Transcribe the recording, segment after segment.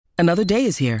Another day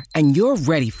is here, and you're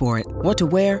ready for it. What to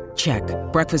wear? Check.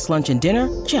 Breakfast, lunch, and dinner?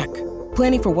 Check.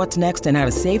 Planning for what's next and how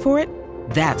to save for it?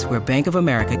 That's where Bank of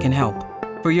America can help.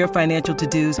 For your financial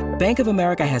to-dos, Bank of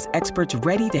America has experts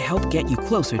ready to help get you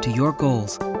closer to your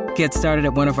goals. Get started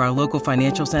at one of our local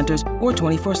financial centers or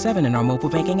 24/7 in our mobile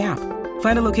banking app.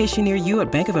 Find a location near you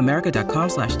at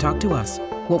bankofamerica.com/talktous.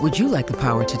 What would you like the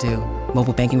power to do?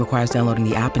 Mobile banking requires downloading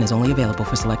the app and is only available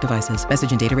for select devices.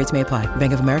 Message and data rates may apply.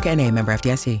 Bank of America N.A., member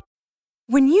FDIC.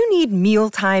 When you need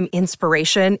mealtime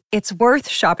inspiration, it's worth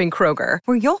shopping Kroger,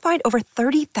 where you'll find over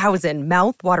 30,000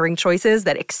 mouth-watering choices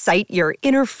that excite your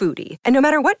inner foodie. And no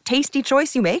matter what tasty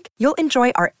choice you make, you'll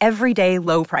enjoy our everyday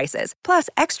low prices, plus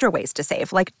extra ways to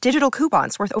save, like digital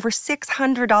coupons worth over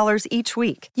 $600 each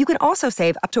week. You can also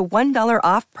save up to $1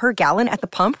 off per gallon at the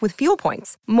pump with fuel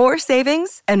points. More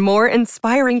savings and more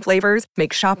inspiring flavors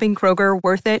make shopping Kroger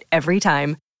worth it every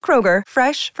time. Kroger,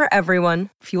 fresh for everyone.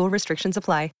 Fuel restrictions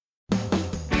apply.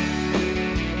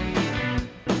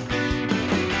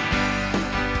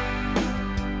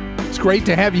 Great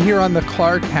to have you here on the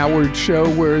Clark Howard Show,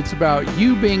 where it's about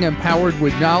you being empowered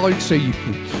with knowledge so you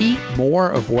can keep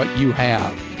more of what you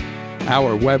have.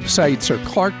 Our websites are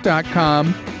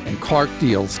clark.com and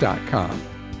clarkdeals.com.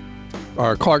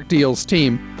 Our Clark Deals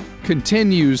team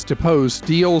continues to post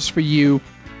deals for you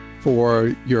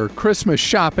for your Christmas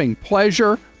shopping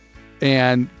pleasure,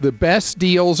 and the best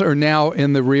deals are now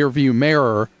in the rearview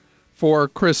mirror for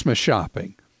Christmas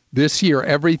shopping. This year,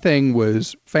 everything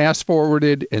was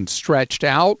fast-forwarded and stretched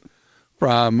out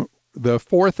from the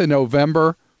 4th of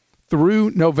November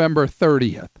through November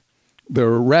 30th. The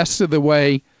rest of the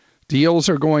way, deals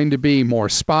are going to be more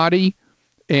spotty,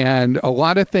 and a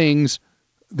lot of things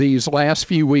these last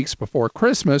few weeks before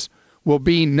Christmas will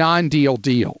be non-deal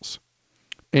deals.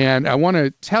 And I want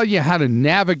to tell you how to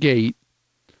navigate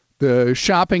the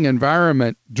shopping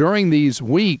environment during these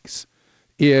weeks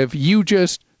if you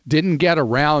just didn't get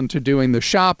around to doing the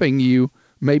shopping you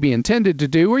maybe intended to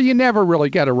do, or you never really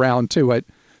get around to it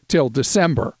till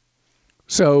December.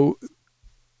 So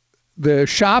the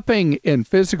shopping in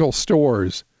physical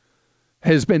stores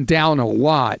has been down a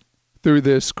lot through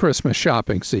this Christmas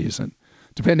shopping season.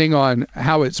 Depending on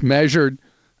how it's measured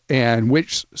and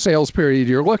which sales period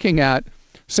you're looking at,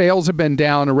 sales have been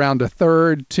down around a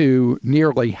third to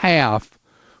nearly half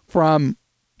from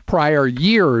prior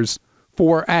years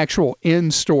for actual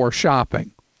in-store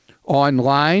shopping.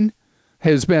 Online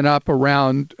has been up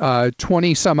around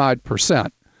 20 some odd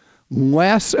percent.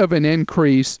 Less of an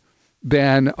increase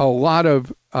than a lot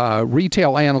of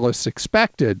retail analysts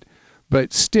expected,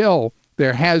 but still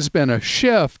there has been a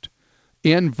shift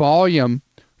in volume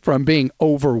from being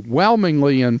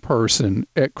overwhelmingly in person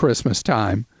at Christmas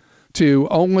time to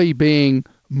only being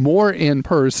more in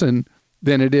person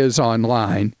than it is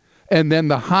online. And then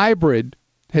the hybrid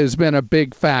has been a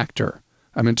big factor.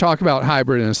 I'm going to talk about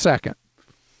hybrid in a second.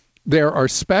 There are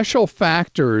special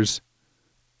factors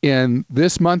in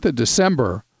this month of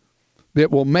December that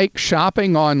will make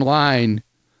shopping online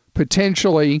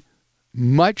potentially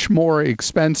much more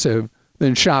expensive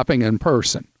than shopping in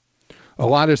person. A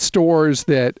lot of stores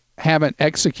that haven't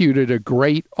executed a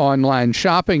great online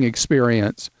shopping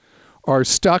experience are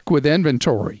stuck with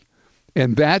inventory.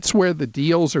 And that's where the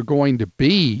deals are going to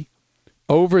be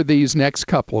over these next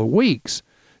couple of weeks,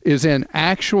 is in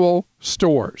actual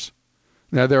stores.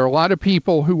 Now, there are a lot of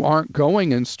people who aren't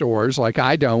going in stores, like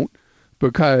I don't,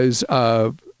 because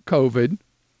of COVID.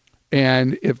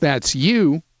 And if that's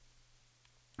you,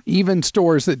 even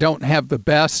stores that don't have the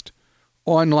best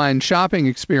online shopping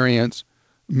experience,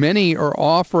 many are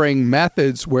offering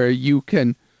methods where you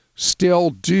can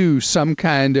still do some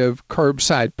kind of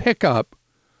curbside pickup,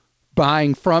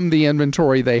 buying from the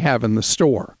inventory they have in the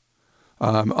store.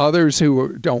 Others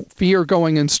who don't fear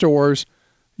going in stores,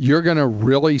 you're going to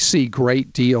really see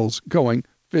great deals going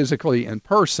physically in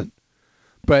person.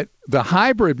 But the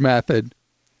hybrid method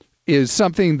is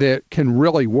something that can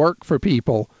really work for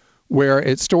people, where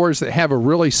at stores that have a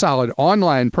really solid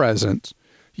online presence,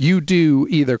 you do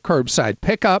either curbside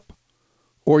pickup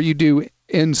or you do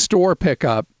in-store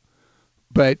pickup,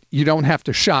 but you don't have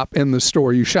to shop in the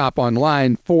store. You shop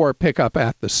online for pickup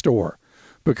at the store,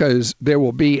 because there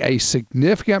will be a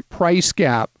significant price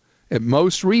gap at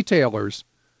most retailers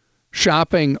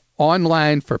shopping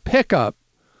online for pickup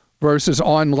versus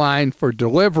online for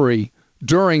delivery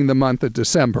during the month of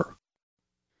December.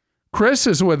 Chris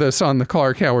is with us on the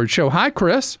Clark Howard Show. Hi,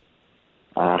 Chris.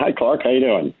 Hi, Clark. How you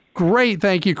doing? Great.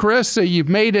 Thank you, Chris. So you've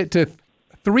made it to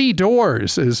 3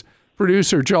 doors, as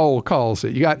producer Joel calls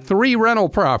it. You got 3 rental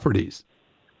properties.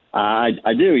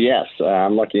 I do, yes.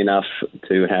 I'm lucky enough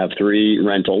to have 3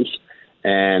 rentals,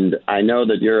 And I know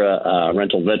that you're a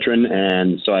rental veteran,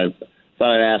 and so I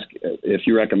thought I'd ask if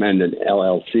you recommend an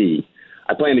LLC.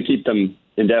 I plan to keep them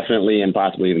indefinitely and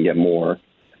possibly even get more.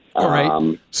 All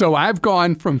right. So I've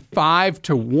gone from 5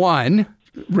 to 1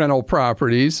 rental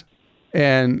properties,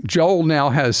 and Joel now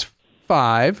has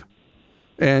 5.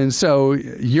 And so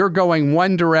you're going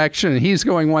one direction, and he's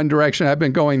going one direction. I've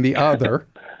been going the other.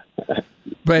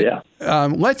 But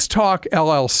let's talk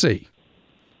LLC.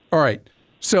 All right.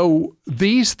 So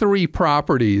these 3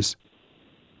 properties,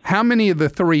 how many of the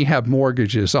 3 have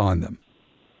mortgages on them?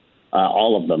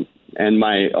 All of them, and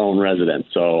my own residence.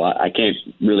 So I can't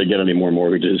really get any more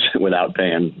mortgages without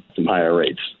paying some higher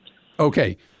rates.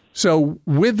 Okay. So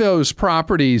with those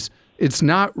properties, it's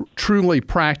not truly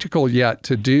practical yet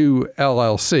to do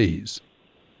LLCs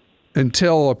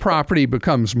until a property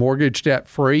becomes mortgage debt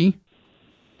free.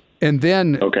 And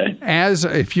then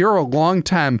if you're a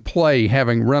long-time play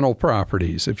having rental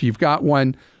properties, if you've got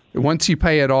one, once you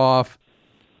pay it off,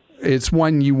 it's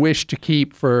one you wish to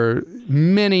keep for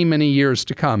many, many years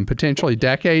to come, potentially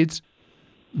decades,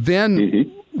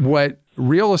 then what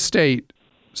real estate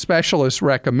specialists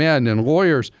recommend and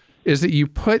lawyers is that you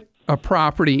put a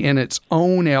property in its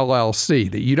own LLC,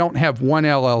 that you don't have one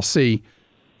LLC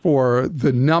for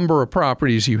the number of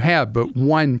properties you have, but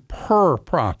one per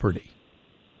property.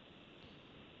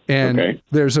 And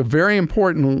there's a very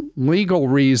important legal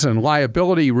reason,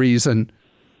 liability reason,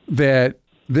 that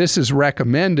this is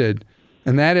recommended,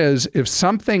 and that is if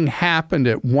something happened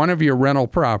at one of your rental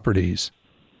properties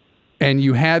and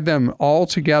you had them all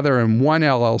together in one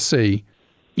LLC,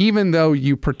 even though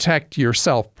you protect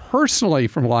yourself personally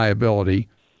from liability,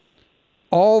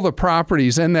 all the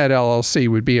properties in that LLC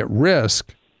would be at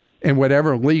risk in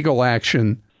whatever legal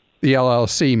action the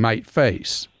LLC might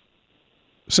face.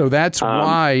 So that's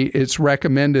why it's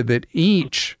recommended that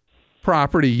each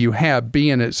property you have be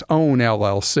in its own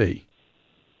LLC.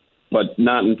 But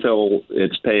not until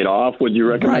it's paid off, would you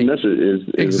recommend this? Is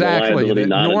exactly. the liability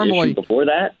not an issue before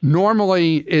that?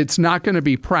 Normally, it's not going to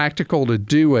be practical to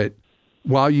do it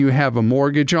while you have a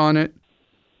mortgage on it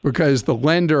because the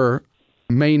lender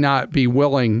may not be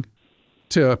willing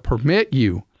to permit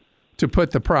you to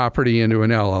put the property into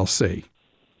an LLC.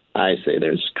 I say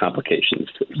there's complications.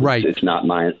 Right. It's not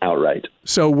mine outright.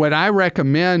 So what I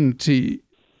recommend to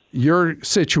your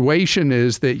situation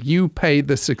is that you pay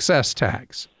the success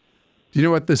tax. Do you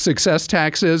know what the success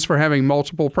tax is for having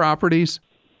multiple properties?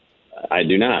 I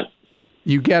do not.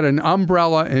 You get an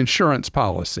umbrella insurance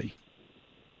policy.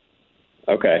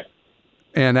 Okay.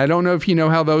 And I don't know if you know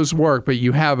how those work, but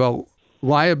you have a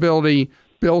liability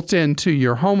built into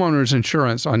your homeowner's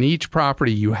insurance on each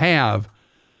property you have.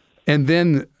 And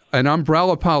then an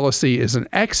umbrella policy is an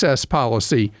excess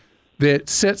policy that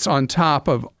sits on top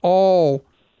of all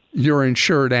your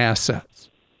insured assets.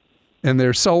 And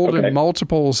they're sold in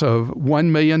multiples of $1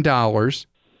 million.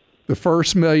 The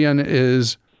first $1 million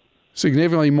is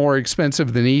significantly more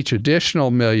expensive than each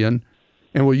additional $1 million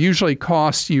and will usually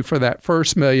cost you for that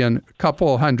first $1 million a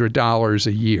couple of $100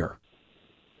 a year.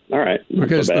 All right.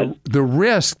 Because the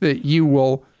risk that you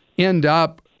will end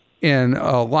up in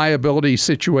a liability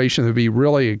situation that would be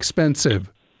really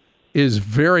expensive is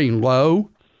very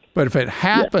low. But if it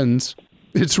happens,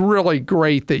 it's really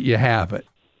great that you have it.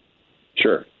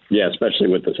 Sure. Yeah, especially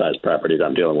with the size properties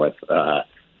I'm dealing with.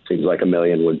 Seems like $1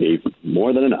 million would be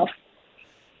more than enough.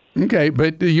 Okay,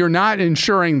 but you're not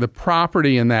insuring the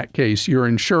property in that case. You're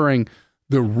insuring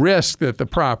the risk that the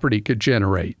property could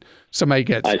generate. Somebody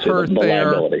gets hurt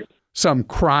there, liability. Some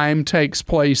crime takes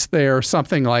place there,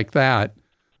 something like that.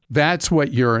 That's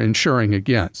what you're insuring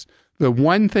against. The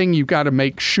one thing you've got to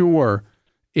make sure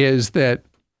is that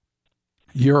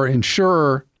your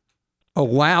insurer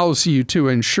allows you to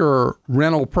insure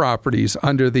rental properties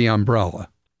under the umbrella.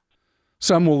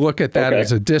 Some will look at that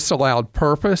as a disallowed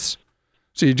purpose.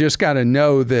 So you just got to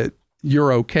know that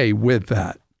you're okay with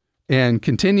that. And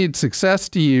continued success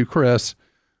to you, Chris,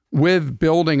 with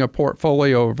building a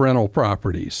portfolio of rental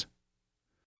properties.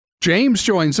 James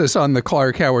joins us on the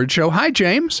Clark Howard Show. Hi,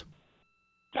 James.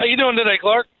 How you doing today,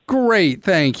 Clark? Great,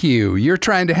 thank you. You're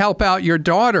trying to help out your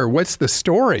daughter. What's the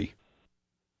story?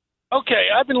 Okay,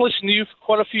 I've been listening to you for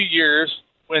quite a few years.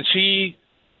 When she,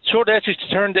 shortly after she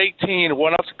turned 18 and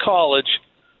went off to college,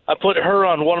 I put her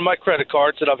on one of my credit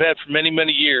cards that I've had for many,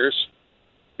 many years.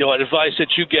 You know, advice that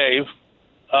you gave.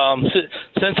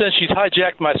 Since then, she's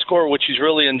hijacked my score, which she's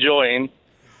really enjoying.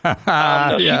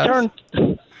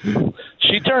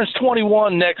 She turns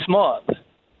 21 next month.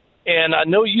 And I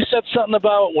know you said something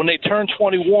about when they turn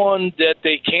 21 that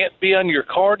they can't be on your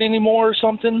card anymore or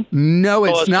something? No,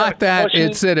 it's not that.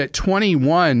 It's that at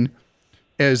 21,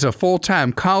 as a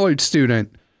full-time college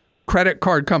student, credit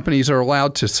card companies are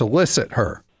allowed to solicit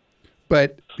her.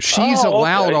 But she's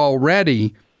allowed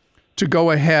already to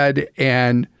go ahead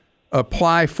and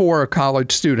apply for a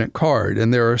college student card.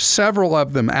 And there are several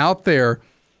of them out there.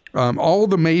 All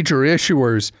the major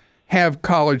issuers have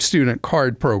college student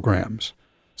card programs.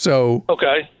 So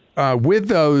with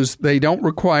those, they don't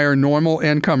require normal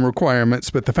income requirements.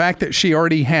 But the fact that she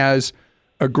already has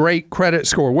a great credit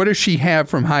score, what does she have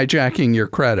from hijacking your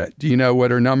credit? Do you know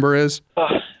what her number is?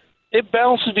 It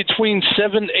balances between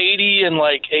 780 and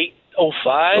like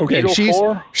 805. Okay,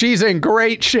 804. she's in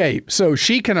great shape, so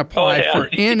she can apply for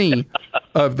any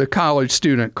of the college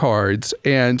student cards.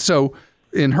 And so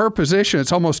in her position,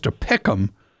 it's almost a pick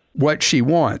 'em what she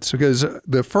wants, because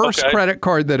the first credit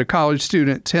card that a college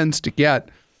student tends to get,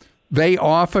 they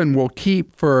often will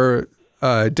keep for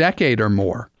a decade or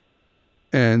more.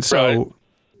 And so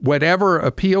whatever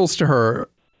appeals to her.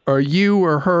 Are you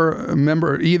or her a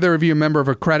member, either of you a member of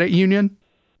a credit union?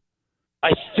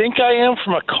 I think I am,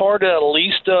 from a card at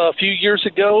least a few years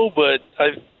ago, but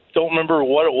I don't remember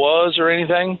what it was or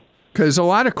anything. Because a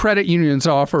lot of credit unions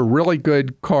offer really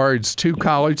good cards to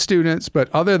college students, but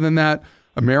other than that,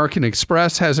 American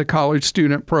Express has a college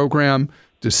student program.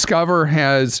 Discover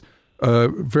has a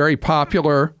very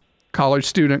popular college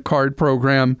student card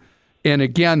program. And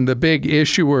again, the big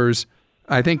issuers,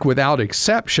 I think without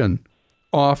exception,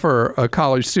 offer a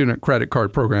college student credit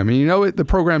card program. And you know, the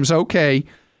program's okay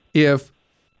if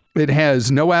it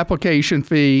has no application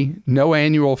fee, no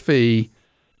annual fee,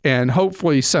 and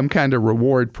hopefully some kind of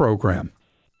reward program.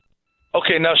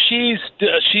 Okay, now she's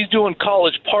doing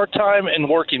college part-time and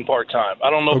working part-time. I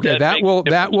don't know if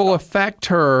that will affect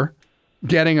her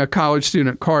getting a college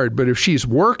student card. But if she's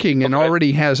working and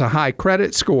already has a high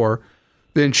credit score,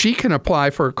 then she can apply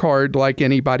for a card like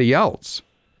anybody else.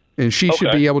 And she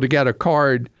should be able to get a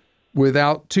card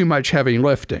without too much heavy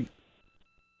lifting.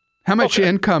 How much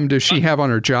income does she have on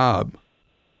her job?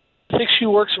 I think she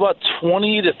works about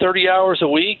 20 to 30 hours a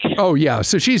week. Oh, yeah.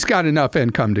 So she's got enough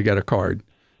income to get a card.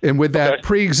 And with that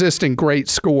pre-existing great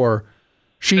score,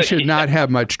 she should not have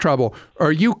much trouble.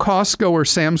 Are you Costco or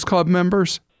Sam's Club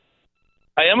members?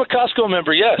 I am a Costco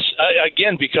member, yes.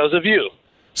 Again, because of you.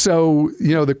 So,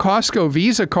 you know, the Costco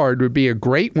Visa card would be a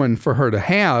great one for her to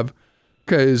have,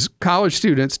 because college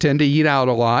students tend to eat out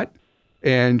a lot,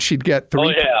 and she'd get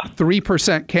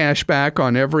 3% cash back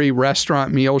on every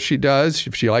restaurant meal she does.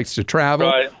 If she likes to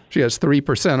travel, she gets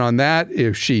 3% on that.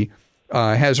 If she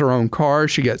has her own car,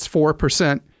 she gets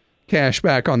 4% cash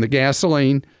back on the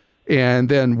gasoline, and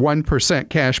then 1%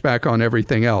 cash back on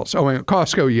everything else. Oh, and at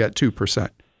Costco, you get 2%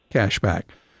 cash back.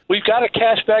 We've got a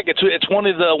cash back. It's one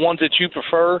of the ones that you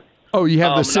prefer. Oh, you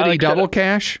have the City Double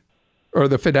Cash or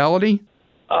the Fidelity?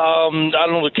 I don't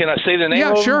know. Can I say the name?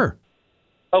 Yeah, sure.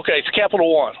 Okay, it's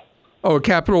Capital One. Oh,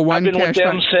 Capital One. I've been with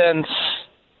them since,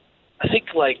 I think,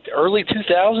 like early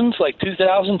 2000s, like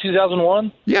 2000,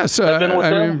 2001. Yes. I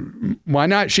mean, why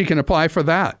not? She can apply for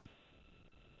that.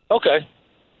 Okay.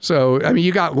 So, I mean,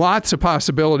 you got lots of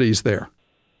possibilities there.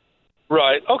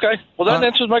 Right. Okay. Well, that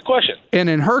answers my question. And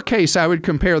in her case, I would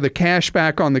compare the cash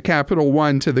back on the Capital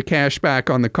One to the cash back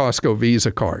on the Costco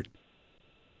Visa card.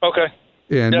 Okay.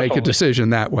 And make a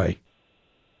decision that way.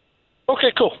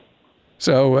 Okay, cool.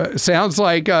 So sounds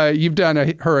like you've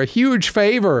done her a huge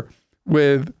favor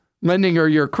with lending her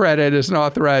your credit as an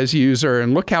authorized user,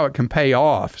 and look how it can pay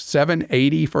off.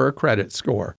 780 for a credit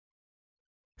score.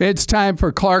 It's time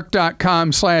for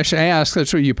Clark.com/ask.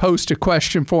 That's where you post a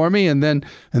question for me, and then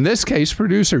in this case,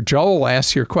 producer Joel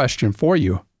asks your question for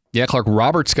you. Yeah, Clark,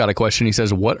 Robert's got a question. He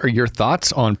says, what are your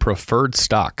thoughts on preferred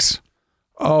stocks?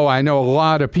 Oh, I know a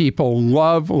lot of people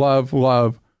love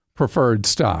preferred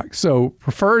stock. So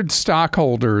preferred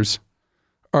stockholders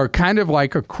are kind of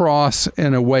like a cross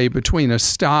in a way between a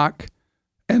stock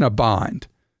and a bond.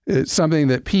 It's something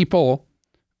that people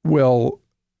will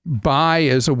buy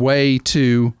as a way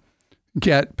to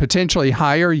get potentially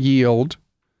higher yield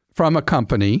from a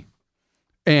company.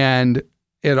 And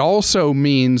it also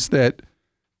means that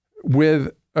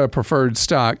with a preferred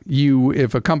stock,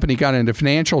 if a company got into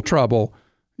financial trouble,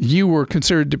 you were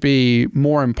considered to be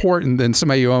more important than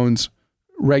somebody who owns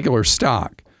regular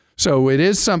stock. So it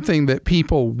is something that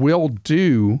people will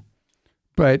do,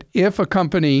 but if a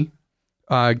company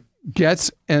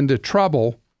gets into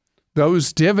trouble,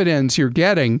 those dividends you're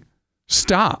getting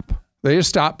stop. They just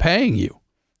stop paying you,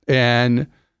 and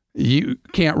you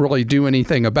can't really do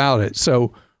anything about it.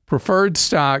 So preferred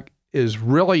stock is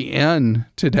really in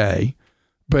today.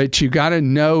 But you got to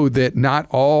know that not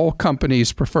all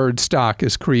companies' preferred stock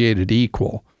is created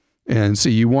equal. And so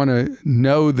you want to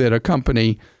know that a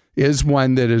company is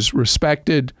one that is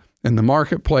respected in the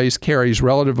marketplace, carries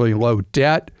relatively low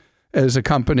debt, as a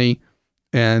company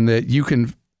and that you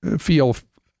can feel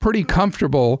pretty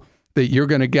comfortable that you're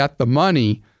going to get the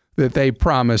money that they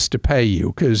promised to pay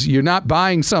you, because you're not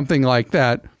buying something like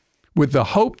that with the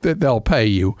hope that they'll pay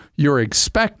you. You're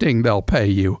expecting they'll pay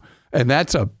you. And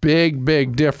that's a big,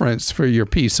 big difference for your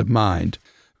peace of mind.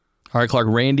 All right, Clark,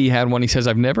 Randy had one. He says,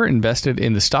 I've never invested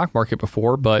in the stock market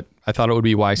before, but I thought it would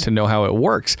be wise to know how it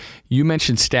works. You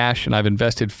mentioned Stash, and I've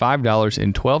invested $5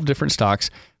 in 12 different stocks,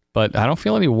 but I don't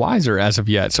feel any wiser as of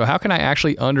yet. So how can I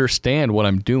actually understand what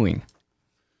I'm doing?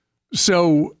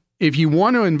 So if you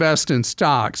want to invest in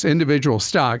stocks, individual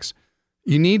stocks,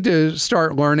 you need to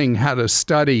start learning how to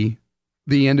study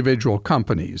the individual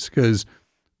companies, because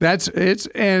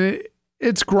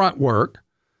it's grunt work.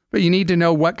 But you need to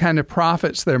know what kind of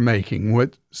profits they're making,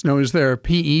 what's known as their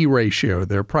PE ratio,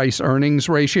 their price earnings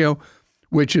ratio,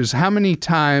 which is how many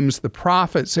times the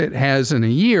profits it has in a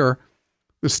year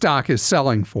the stock is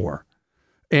selling for.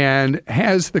 And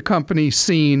has the company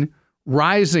seen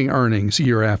rising earnings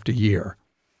year after year?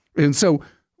 And so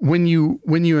when you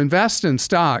invest in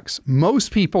stocks,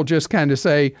 most people just kind of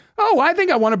say, oh, I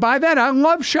think I want to buy that. I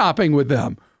love shopping with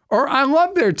them, or I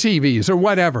love their TVs, or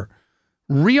whatever.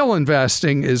 Real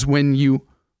investing is when you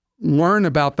learn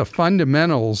about the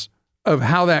fundamentals of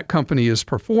how that company is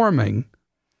performing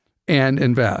and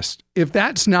invest. If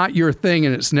that's not your thing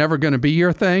and it's never going to be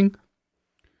your thing,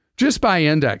 just buy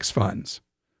index funds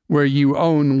where you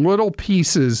own little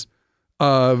pieces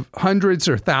of hundreds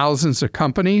or thousands of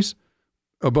companies,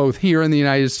 both here in the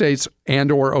United States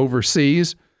and or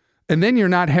overseas. And then you're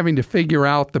not having to figure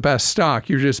out the best stock.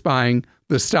 You're just buying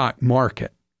the stock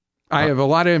market. I have a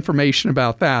lot of information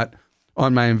about that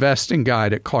on my investing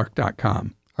guide at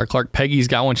Clark.com. All right, Clark, Peggy's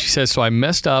got one. She says, so I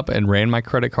messed up and ran my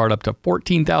credit card up to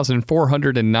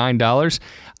 $14,409.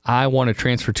 I want to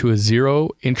transfer to a zero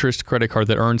interest credit card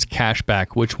that earns cash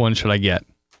back. Which one should I get?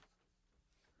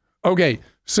 Okay,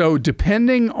 so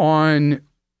depending on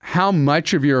how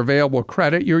much of your available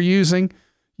credit you're using,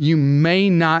 you may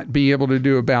not be able to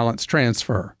do a balance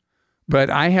transfer. But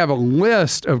I have a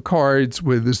list of cards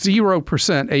with 0%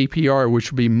 APR, which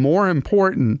would be more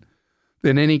important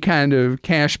than any kind of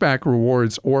cashback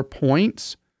rewards or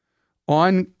points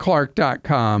on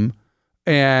Clark.com.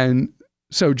 And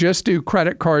so just do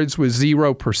credit cards with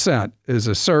 0% as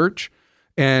a search,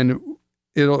 and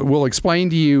will explain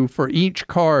to you for each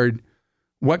card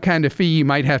what kind of fee you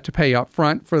might have to pay up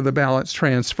front for the balance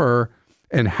transfer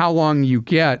and how long you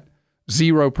get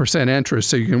 0% interest.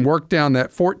 So you can work down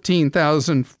that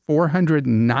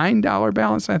 $14,409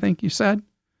 balance, I think you said.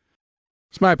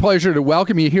 It's my pleasure to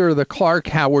welcome you here to the Clark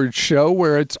Howard Show,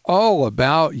 where it's all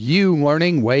about you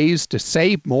learning ways to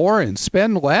save more and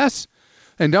spend less.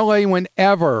 And don't let anyone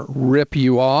ever rip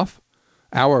you off.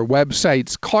 Our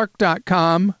websites,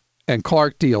 Clark.com and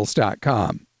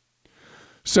ClarkDeals.com.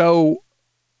 So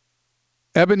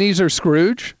Ebenezer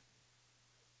Scrooge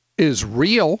is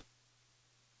real.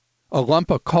 A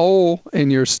lump of coal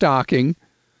in your stocking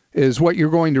is what you're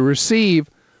going to receive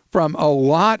from a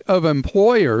lot of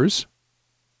employers.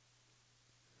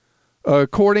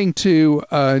 According to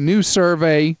a new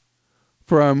survey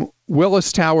from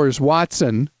Willis Towers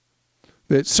Watson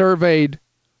that surveyed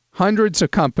hundreds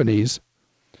of companies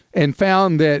and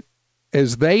found that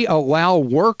as they allow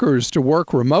workers to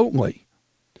work remotely,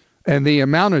 and the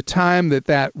amount of time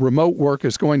that remote work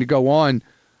is going to go on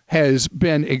has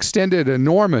been extended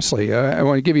enormously. I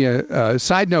want to give you a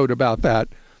side note about that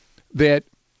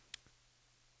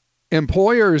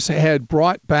employers had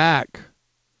brought back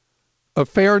a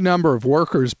fair number of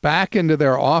workers back into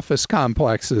their office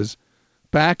complexes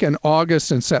back in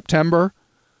August and September.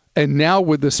 And now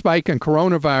with the spike in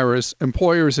coronavirus,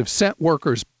 employers have sent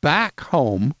workers back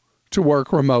home to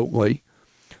work remotely,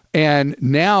 and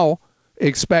now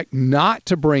expect not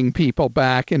to bring people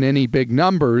back in any big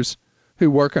numbers who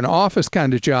work in office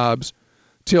kind of jobs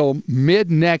till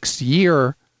mid next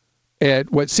year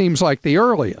at what seems like the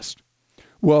earliest.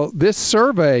 Well, this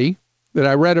survey that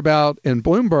I read about in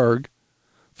Bloomberg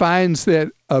finds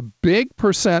that a big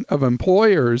percent of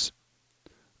employers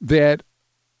that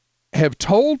have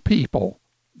told people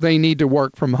they need to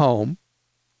work from home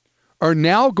are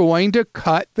now going to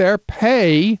cut their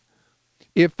pay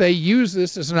if they use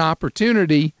this as an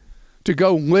opportunity to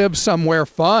go live somewhere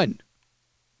fun.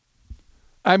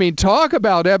 I mean, talk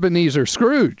about Ebenezer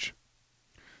Scrooge.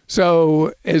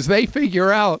 So as they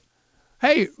figure out,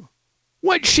 hey,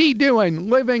 what's she doing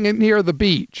living near the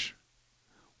beach?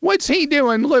 What's he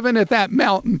doing living at that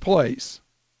mountain place?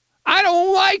 I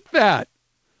don't like that.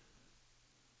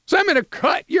 So I'm going to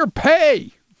cut your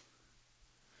pay.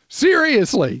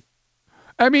 Seriously.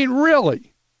 I mean,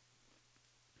 really.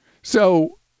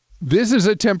 So this is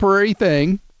a temporary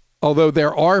thing, although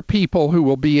there are people who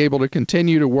will be able to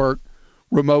continue to work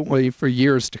remotely for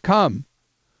years to come.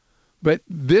 But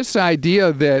this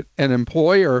idea that an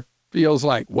employer feels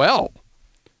like, well,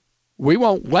 we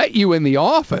won't let you in the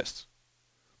office,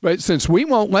 but since we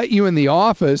won't let you in the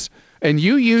office and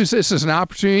you use this as an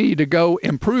opportunity to go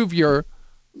improve your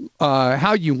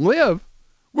how you live,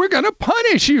 we're going to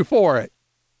punish you for it.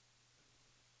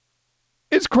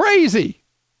 It's crazy.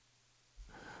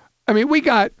 I mean, we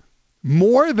got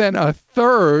more than a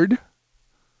third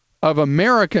of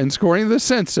Americans, according to the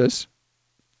census,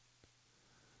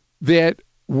 that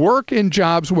work in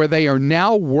jobs where they are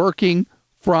now working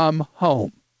from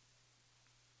home,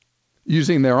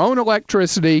 using their own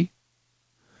electricity,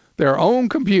 their own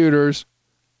computers,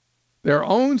 their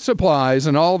own supplies,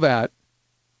 and all that.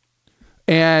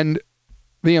 And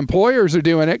the employers are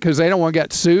doing it because they don't want to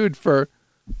get sued for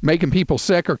making people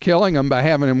sick or killing them by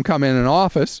having them come in an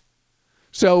office.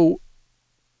 So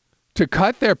to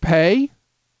cut their pay,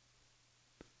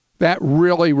 that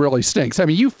really, really stinks. I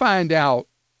mean, you find out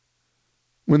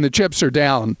when the chips are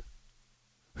down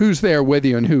who's there with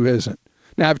you and who isn't.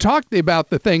 Now, I've talked about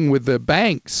the thing with the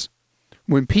banks.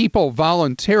 When people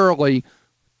voluntarily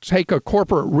take a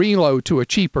corporate reload to a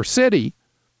cheaper city,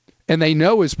 and they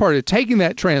know as part of taking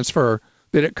that transfer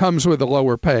that it comes with a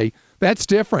lower pay, that's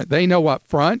different. They know up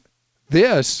front.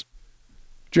 This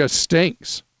just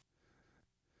stinks.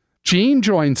 Gene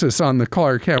joins us on the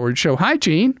Clark Howard Show. Hi,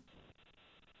 Gene.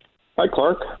 Hi,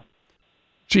 Clark.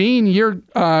 Gene, you're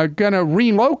going to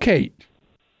relocate.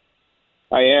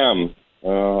 I am.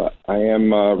 I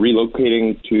am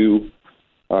relocating to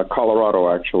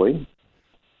Colorado, actually.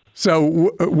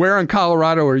 So where in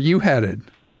Colorado are you headed?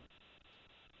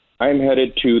 I'm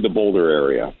headed to the Boulder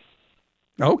area.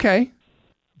 Okay.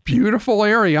 Beautiful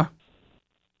area.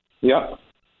 Yeah.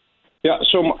 Yeah,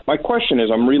 so my question is,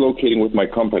 I'm relocating with my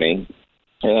company,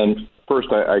 and first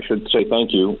I should say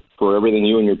thank you for everything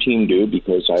you and your team do,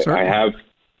 because I have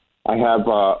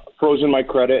frozen my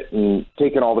credit and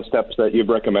taken all the steps that you've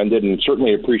recommended, and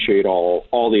certainly appreciate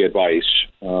all the advice.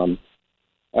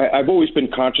 I've always been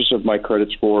conscious of my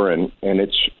credit score, and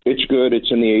it's good.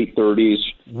 It's in the 830s.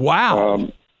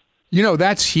 Wow.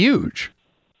 That's huge.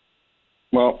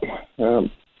 Well,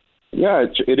 yeah,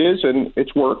 it is, and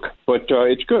it's work, but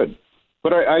it's good.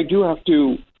 But I do have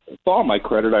to thaw my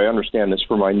credit. I understand this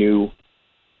for my new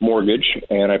mortgage,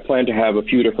 and I plan to have a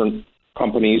few different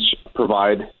companies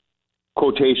provide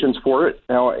quotations for it.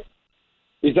 Now,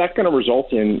 is that going to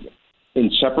result in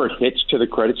separate hits to the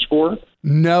credit score?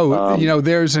 No.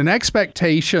 There's an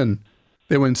expectation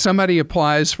that when somebody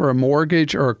applies for a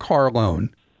mortgage or a car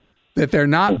loan, that they're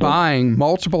not buying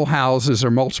multiple houses or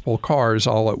multiple cars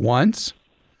all at once.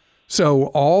 So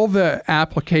all the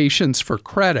applications for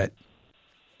credit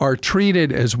are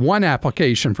treated as one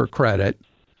application for credit.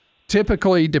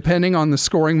 Typically, depending on the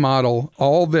scoring model,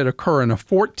 all that occur in a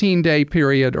 14-day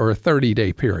period or a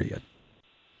 30-day period.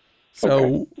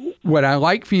 So what I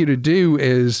like for you to do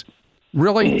is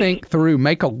really think through,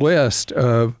 make a list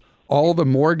of all the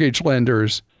mortgage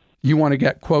lenders you want to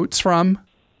get quotes from,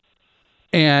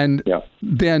 and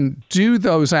then do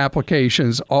those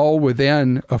applications all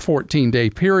within a 14-day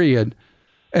period.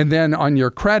 And then on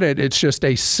your credit, it's just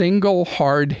a single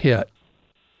hard hit.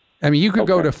 I mean, you could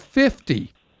go to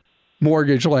 50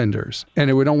 mortgage lenders, and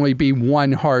it would only be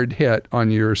one hard hit on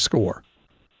your score.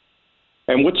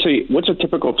 And what's a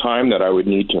typical time that I would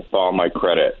need to thaw my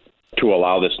credit to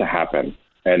allow this to happen,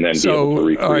 and then be able to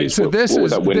recreate? All right, so this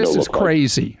is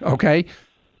crazy. Okay,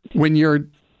 when you're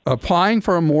applying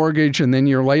for a mortgage and then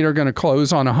you're later going to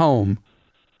close on a home,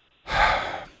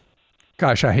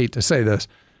 gosh, I hate to say this,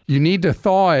 you need to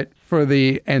thaw it for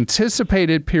the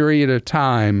anticipated period of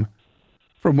time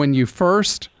from when you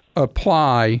first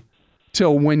apply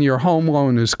till when your home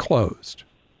loan is closed.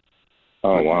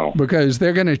 Oh, wow. Because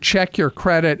they're going to check your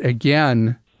credit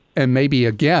again and maybe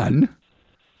again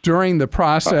during the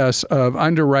process of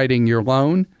underwriting your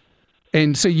loan.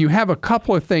 And so you have a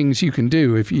couple of things you can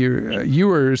do. If you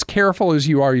are as careful as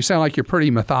you are, you sound like you're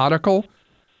pretty methodical.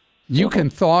 You can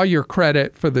thaw your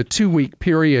credit for the 2-week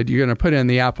period you're going to put in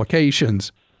the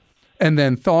applications, and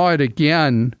then thaw it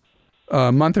again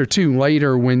a month or two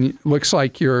later when it looks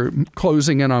like you're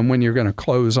closing in on when you're going to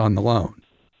close on the loan.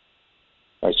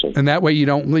 I see. And that way you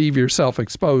don't leave yourself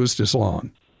exposed as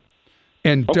long.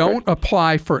 And don't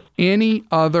apply for any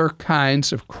other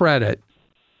kinds of credit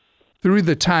through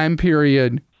the time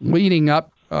period leading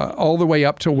up all the way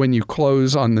up to when you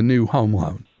close on the new home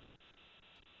loan.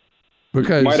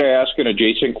 Because, might I ask an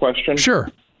adjacent question? Sure.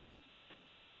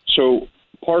 So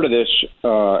part of this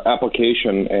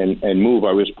application and move,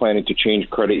 I was planning to change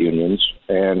credit unions.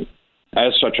 And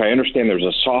as such, I understand there's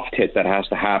a soft hit that has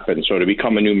to happen. So to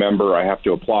become a new member, I have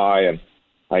to apply. And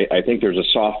I think there's a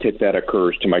soft hit that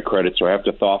occurs to my credit. So I have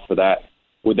to thaw for that.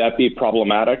 Would that be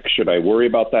problematic? Should I worry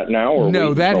about that now? Or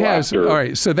no, that has, after? All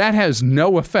right. So that has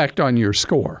no effect on your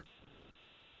score.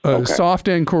 A soft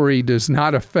inquiry does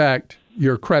not affect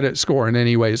your credit score in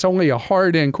any way. It's only a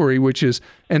hard inquiry, which is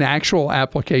an actual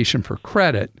application for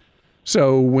credit.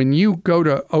 So when you go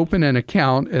to open an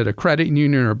account at a credit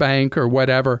union or bank or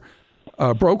whatever,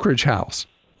 a brokerage house,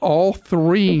 all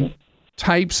three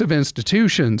types of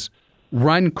institutions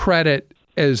run credit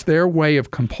as their way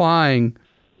of complying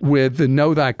with the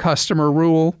know thy customer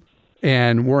rule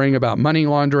and worrying about money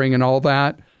laundering and all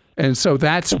that. And so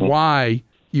that's why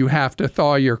you have to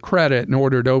thaw your credit in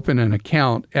order to open an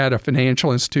account at a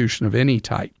financial institution of any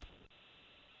type.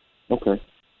 Okay.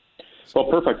 Well,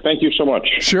 perfect. Thank you so much.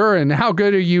 Sure. And how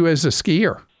good are you as a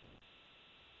skier?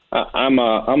 I'm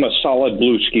a solid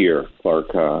blue skier,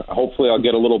 Clark. Hopefully I'll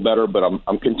get a little better, but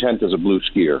I'm content as a blue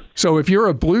skier. So if you're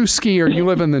a blue skier, you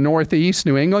live in the Northeast,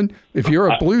 New England. If you're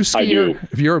a blue skier,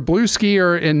 if you're a blue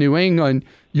skier in New England,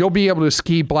 you'll be able to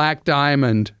ski Black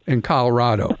Diamond in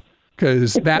Colorado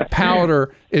because that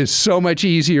powder is so much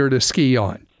easier to ski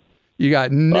on. You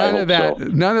got none of that,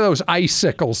 none of those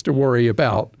icicles to worry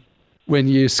about when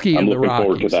you ski in the Rockies. I'm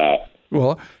looking forward to that.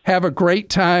 Well, have a great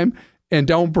time and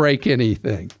don't break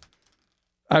anything.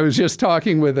 I was just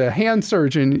talking with a hand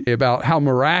surgeon about how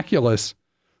miraculous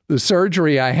the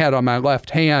surgery I had on my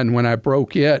left hand when I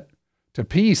broke it to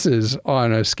pieces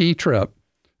on a ski trip,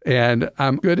 and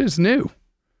I'm good as new.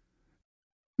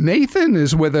 Nathan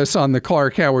is with us on the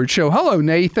Clark Howard Show. Hello,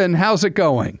 Nathan. How's it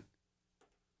going?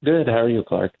 Good. How are you,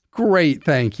 Clark? Great,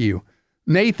 thank you.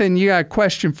 Nathan, you got a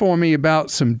question for me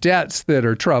about some debts that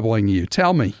are troubling you.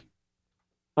 Tell me.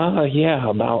 Yeah,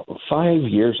 about 5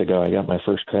 years ago, I got my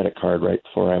first credit card right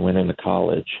before I went into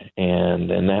college. And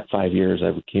in that 5 years,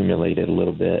 I've accumulated a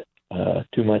little bit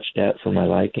too much debt for my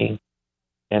liking.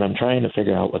 And I'm trying to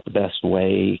figure out what the best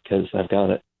way, because I've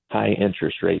got high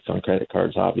interest rates on credit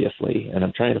cards, obviously. And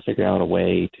I'm trying to figure out a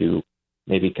way to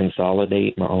maybe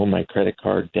consolidate my credit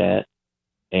card debt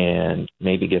and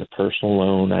maybe get a personal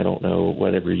loan. I don't know,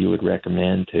 whatever you would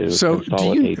recommend to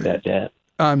consolidate that debt.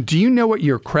 Do you know what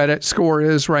your credit score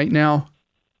is right now?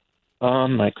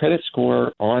 My credit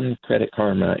score on Credit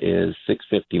Karma is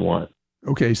 651.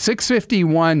 Okay,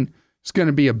 651 is going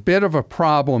to be a bit of a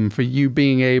problem for you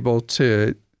being able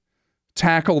to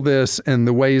tackle this in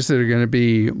the ways that are going to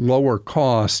be lower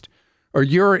cost. Are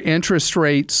your interest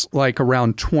rates like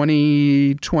around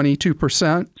 20,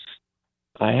 22%?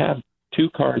 I have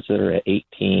two cards that are at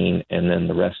 18, and then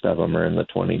the rest of them are in the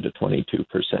 20 to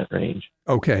 22% range.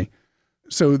 Okay.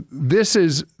 So this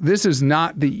is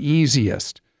not the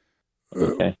easiest.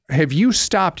 Okay. Have you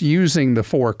stopped using the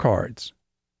 4 cards?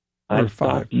 I've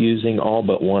stopped using all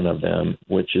but one of them,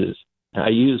 which is I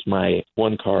use my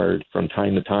one card from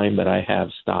time to time, but I have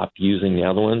stopped using the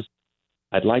other ones.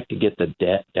 I'd like to get the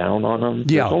debt down on them.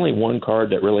 Yeah. There's only one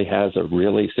card that really has a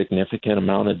really significant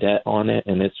amount of debt on it,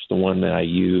 and it's the one that I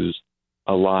used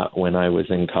a lot when I was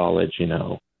in college,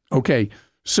 Okay.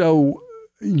 So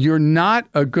you're not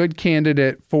a good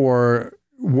candidate for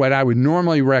what I would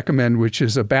normally recommend, which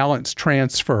is a balance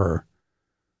transfer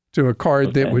to a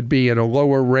card that would be at a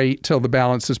lower rate till the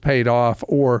balance is paid off,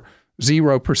 or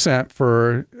 0%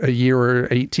 for a year or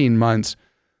 18 months.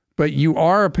 But you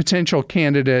are a potential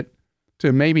candidate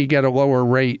to maybe get a lower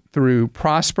rate through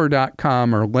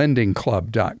prosper.com or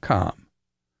lendingclub.com.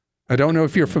 I don't know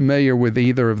if you're familiar with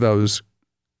either of those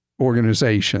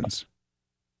organizations.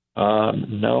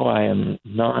 No, I am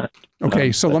not.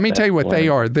 Okay, so let me tell you what they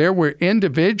are. There were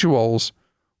individuals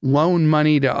loan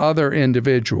money to other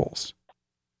individuals.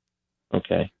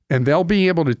 Okay. And they'll be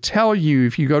able to tell you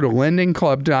if you go to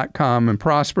lendingclub.com and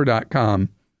prosper.com,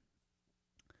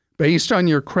 based on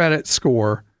your credit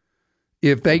score,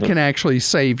 if they can actually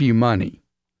save you money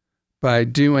by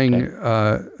doing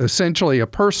essentially a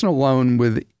personal loan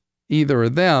with either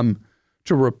of them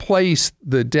to replace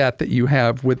the debt that you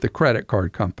have with the credit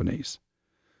card companies.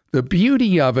 The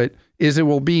beauty of it is it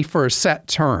will be for a set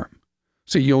term.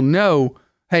 So you'll know,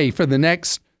 hey, for the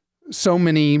next so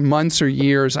many months or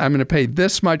years, I'm going to pay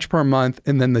this much per month,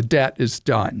 and then the debt is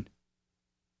done.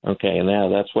 Okay, and now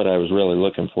that's what I was really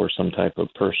looking for, some type of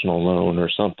personal loan or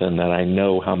something that I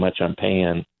know how much I'm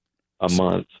paying a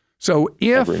month. So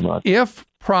if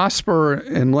Prosper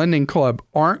and Lending Club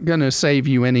aren't going to save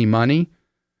you any money,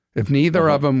 if neither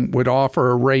of them would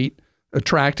offer a rate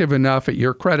attractive enough at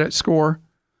your credit score,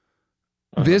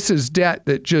 This is debt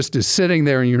that just is sitting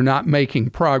there and you're not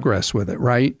making progress with it,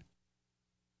 right?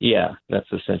 Yeah,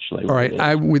 that's essentially what All right. it is.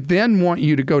 I would then want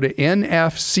you to go to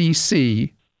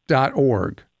nfcc.org.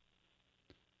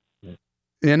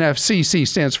 NFCC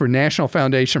stands for National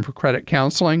Foundation for Credit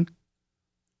Counseling.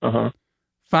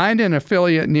 Find an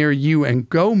affiliate near you and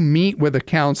go meet with a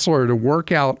counselor to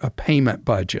work out a payment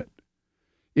budget.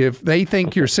 If they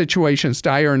think your situation's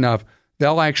dire enough,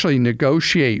 they'll actually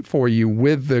negotiate for you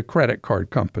with the credit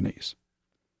card companies.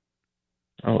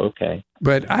 Oh, okay.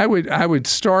 But I would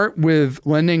start with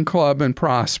Lending Club and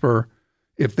Prosper.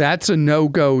 If that's a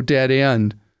no-go dead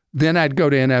end, then I'd go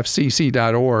to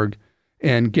nfcc.org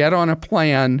and get on a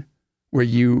plan where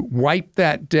you wipe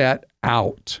that debt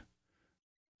out.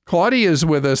 Claudia is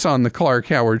with us on the Clark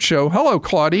Howard Show. Hello,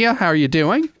 Claudia. How are you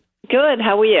doing? Good.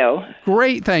 How are you?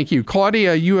 Great, thank you.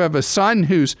 Claudia, you have a son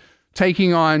who's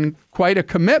taking on quite a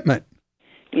commitment.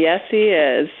 Yes, he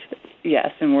is.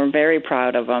 Yes, and we're very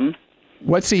proud of him.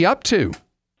 What's he up to?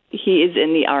 He is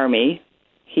in the Army.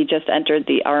 He just entered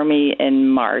the Army in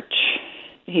March.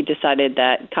 He decided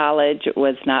that college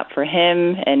was not for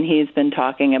him, and he's been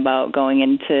talking about going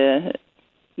into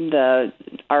the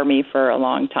Army for a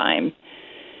long time.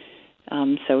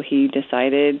 So he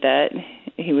decided that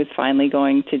he was finally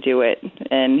going to do it,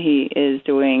 and he is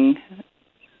doing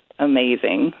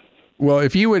amazing. Well,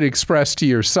 if you would express to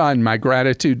your son my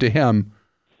gratitude to him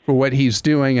for what he's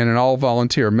doing in an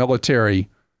all-volunteer military,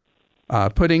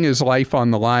 putting his life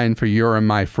on the line for your and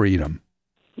my freedom.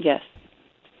 Yes.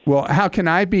 Well, how can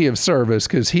I be of service?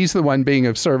 Because he's the one being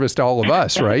of service to all of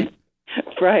us, right?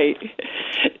 Right.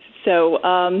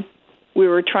 So we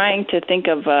were trying to think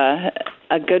of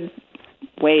a good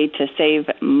way to save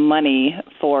money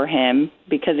for him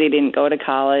because he didn't go to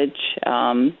college.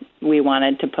 We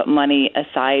wanted to put money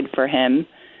aside for him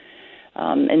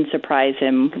and surprise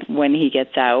him when he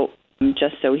gets out,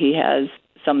 just so he has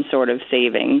some sort of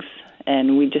savings.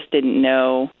 And we just didn't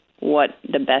know what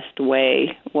the best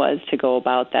way was to go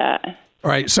about that.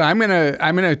 All right, so I'm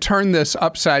gonna turn this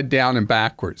upside down and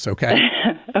backwards, okay?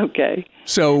 Okay.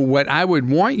 So what I would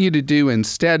want you to do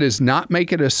instead is not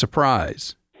make it a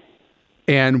surprise.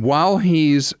 And while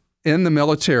he's in the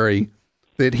military,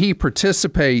 that he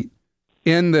participate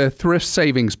in the Thrift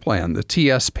Savings Plan, the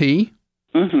TSP,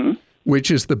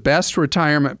 which is the best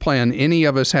retirement plan any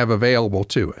of us have available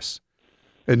to us.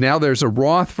 And now there's a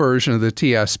Roth version of the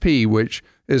TSP, which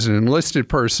as an enlisted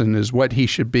person is what he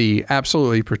should be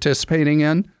absolutely participating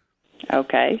in.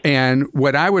 Okay. And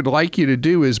what I would like you to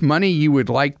do is money you would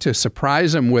like to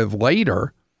surprise him with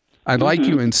later. I'd like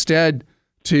you instead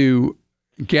to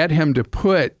get him to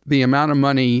put the amount of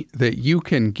money that you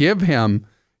can give him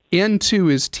into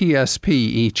his TSP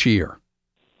each year.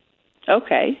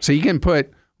 Okay. So you can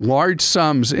put large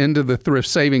sums into the Thrift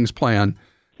Savings Plan.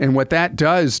 And what that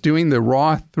does, doing the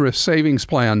Roth Thrift Savings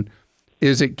Plan,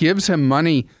 is it gives him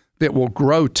money that will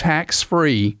grow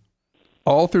tax-free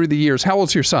all through the years. How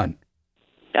old's your son?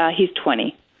 He's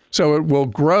 20. So it will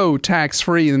grow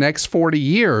tax-free the next 40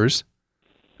 years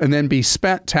and then be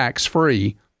spent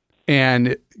tax-free.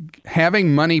 And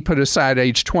having money put aside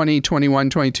age 20, 21,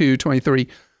 22, 23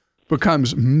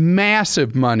 becomes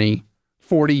massive money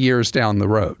 40 years down the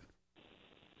road.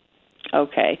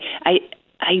 Okay.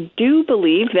 I do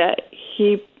believe that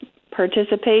he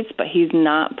participates, but he's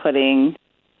not putting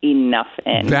enough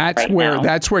in. That's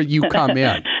where you come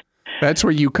in. That's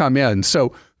where you come in.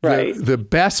 So the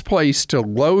best place to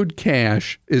load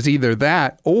cash is either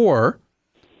that, or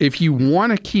if you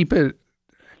want to keep it,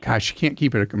 gosh, you can't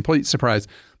keep it a complete surprise,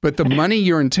 but the money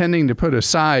you're intending to put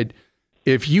aside,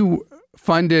 if you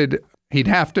funded, he'd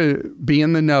have to be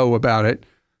in the know about it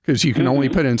because you can only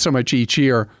put in so much each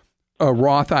year, a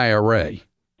Roth IRA.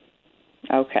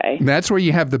 Okay. And that's where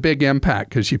you have the big impact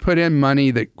because you put in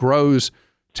money that grows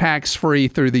tax-free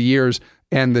through the years,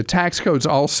 and the tax code's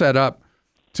all set up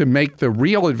to make the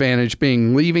real advantage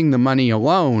being leaving the money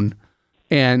alone,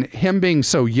 and him being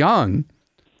so young,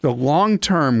 the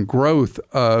long-term growth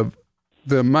of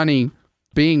the money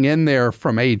being in there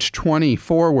from age 20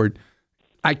 forward,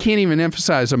 I can't even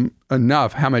emphasize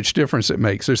enough how much difference it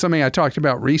makes. There's something I talked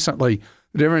about recently,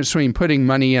 the difference between putting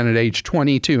money in at age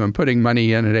 22 and putting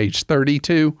money in at age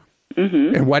 32,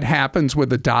 and what happens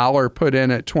with $1 put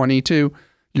in at 22.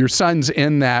 Your son's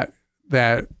in that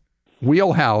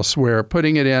wheelhouse where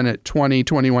putting it in at 20,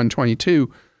 21,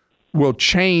 22 will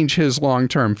change his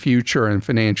long-term future and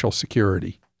financial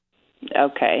security.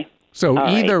 Okay. So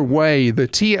either way, the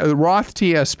Roth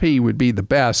TSP would be the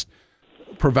best,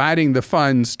 providing the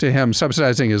funds to him,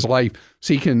 subsidizing his life,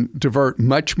 so he can divert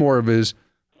much more of his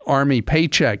Army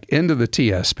paycheck into the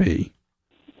TSP.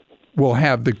 will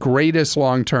have the greatest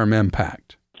long-term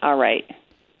impact. All right.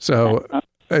 So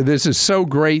this is so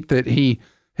great that he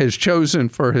has chosen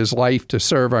for his life to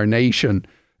serve our nation.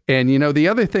 And, the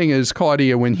other thing is,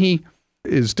 Claudia, when he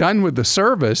is done with the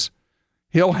service,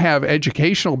 he'll have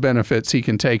educational benefits he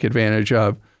can take advantage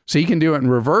of. So he can do it in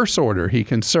reverse order. He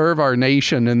can serve our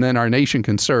nation, and then our nation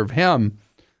can serve him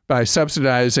by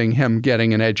subsidizing him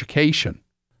getting an education.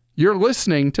 You're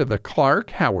listening to The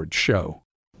Clark Howard Show.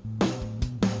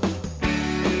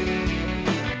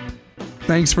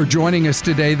 Thanks for joining us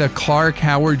today. The Clark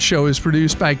Howard Show is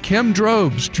produced by Kim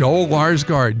Drobes, Joel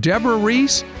Larsgaard, Deborah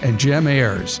Reese, and Jim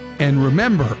Ayers. And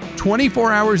remember,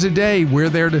 24 hours a day, we're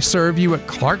there to serve you at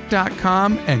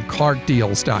Clark.com and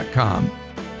ClarkDeals.com.